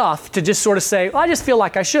enough to just sort of say, well, I just feel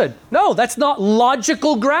like I should. No, that's not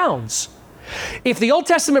logical grounds. If the Old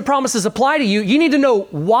Testament promises apply to you, you need to know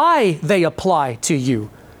why they apply to you.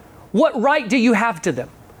 What right do you have to them?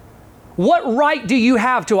 What right do you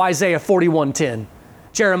have to Isaiah 41:10,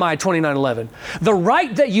 Jeremiah 29:11? The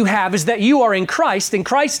right that you have is that you are in Christ, and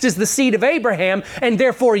Christ is the seed of Abraham, and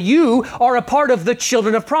therefore you are a part of the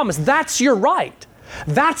children of promise. That's your right.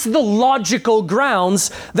 That's the logical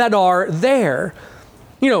grounds that are there.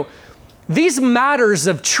 You know, these matters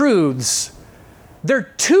of truths,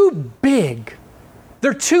 they're too big.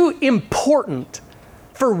 They're too important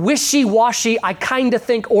for wishy-washy, I kind of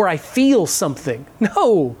think or I feel something.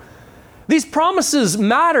 No. These promises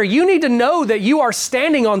matter. You need to know that you are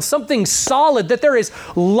standing on something solid, that there is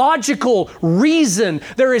logical reason,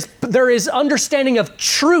 there is understanding of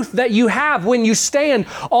truth that you have when you stand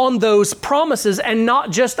on those promises, and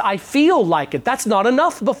not just I feel like it. That's not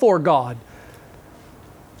enough before God.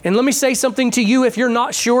 And let me say something to you if you're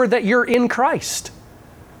not sure that you're in Christ.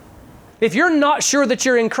 If you're not sure that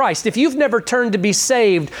you're in Christ, if you've never turned to be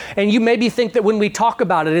saved, and you maybe think that when we talk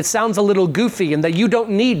about it, it sounds a little goofy and that you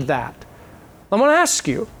don't need that, I'm going to ask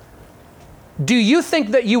you, Do you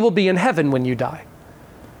think that you will be in heaven when you die?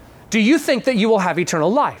 Do you think that you will have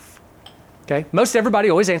eternal life? Okay, most everybody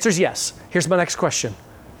always answers yes. Here's my next question.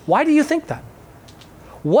 Why do you think that?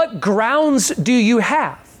 What grounds do you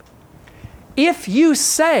have? If you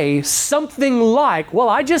say something like, well,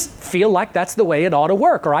 I just feel like that's the way it ought to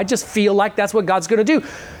work, or I just feel like that's what God's going to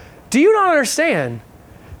do you not understand?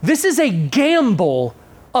 This is a gamble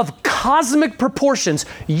of cosmic proportions.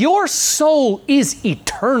 Your soul is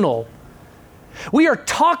eternal. We are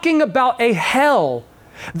talking about a hell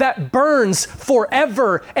that burns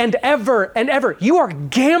forever and ever and ever. You are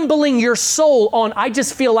gambling your soul on, I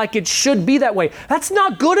just feel like it should be that way. That's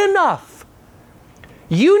not good enough.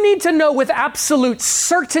 You need to know with absolute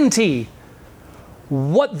certainty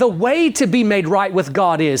what the way to be made right with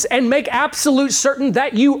God is, and make absolute certain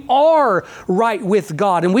that you are right with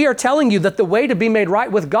God. And we are telling you that the way to be made right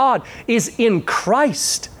with God is in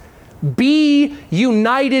Christ. Be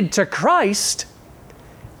united to Christ,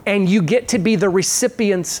 and you get to be the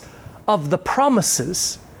recipients of the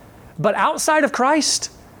promises. But outside of Christ,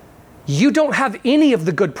 you don't have any of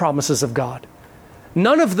the good promises of God.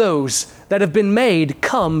 None of those that have been made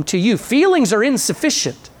come to you. Feelings are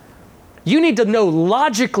insufficient. You need to know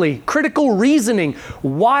logically, critical reasoning,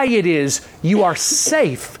 why it is you are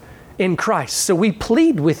safe in Christ. So we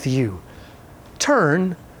plead with you,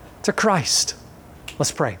 turn to Christ.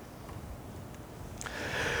 Let's pray.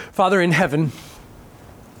 Father in heaven,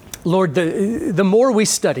 Lord, the more we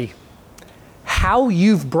study how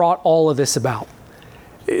you've brought all of this about,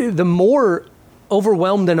 the more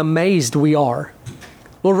overwhelmed and amazed we are.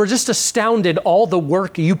 Lord, we're just astounded all the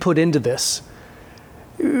work you put into this.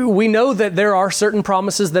 We know that there are certain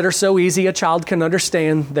promises that are so easy a child can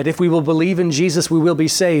understand, that if we will believe in Jesus, we will be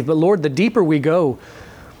saved. But Lord, the deeper we go,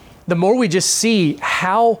 the more we just see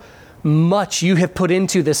how much you have put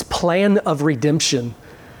into this plan of redemption.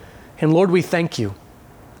 And Lord, we thank you.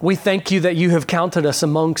 We thank you that you have counted us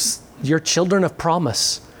amongst your children of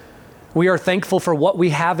promise. We are thankful for what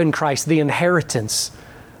we have in Christ, the inheritance,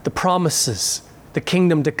 the promises, the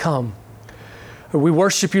kingdom to come. We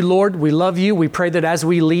worship you, Lord. We love you. We pray that as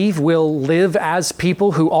we leave, we'll live as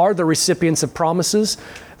people who are the recipients of promises,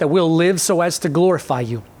 that we'll live so as to glorify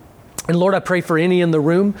you. And Lord, I pray for any in the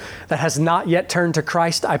room that has not yet turned to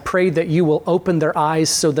Christ. I pray that you will open their eyes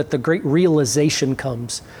so that the great realization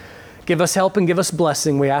comes. Give us help and give us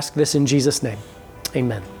blessing. We ask this in Jesus' name.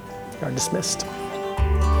 Amen. You are dismissed.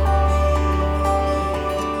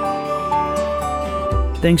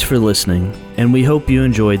 Thanks for listening, and we hope you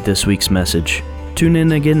enjoyed this week's message. Tune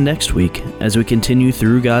in again next week as we continue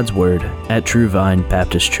through God's Word at True Vine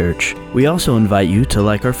Baptist Church. We also invite you to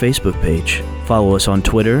like our Facebook page, follow us on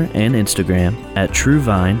Twitter and Instagram at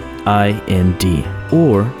TrueVineIND,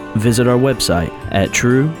 or visit our website at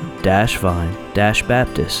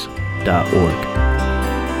true-vine-baptist.org.